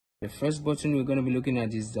The first button we're going to be looking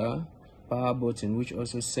at is the power button, which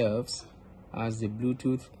also serves as the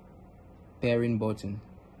Bluetooth pairing button.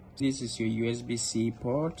 This is your USB-C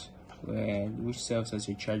port, which serves as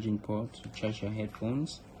a charging port to charge your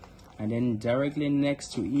headphones. And then directly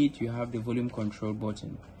next to it, you have the volume control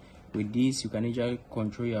button. With this, you can either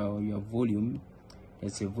control your volume.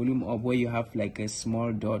 There's a volume up where you have like a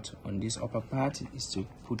small dot on this upper part is to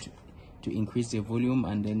increase the volume,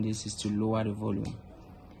 and then this is to lower the volume.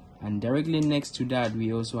 And directly next to that,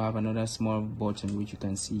 we also have another small button which you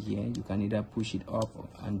can see here. You can either push it up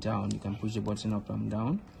and down. You can push the button up and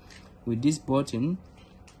down. With this button,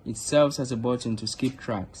 it serves as a button to skip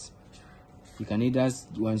tracks. You can either,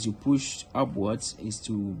 once you push upwards, is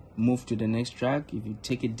to move to the next track. If you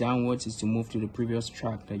take it downwards, is to move to the previous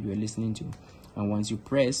track that you are listening to. And once you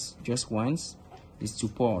press just once, is to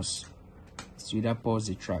pause. It's to either pause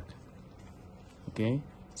the track. Okay,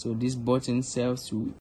 so this button serves to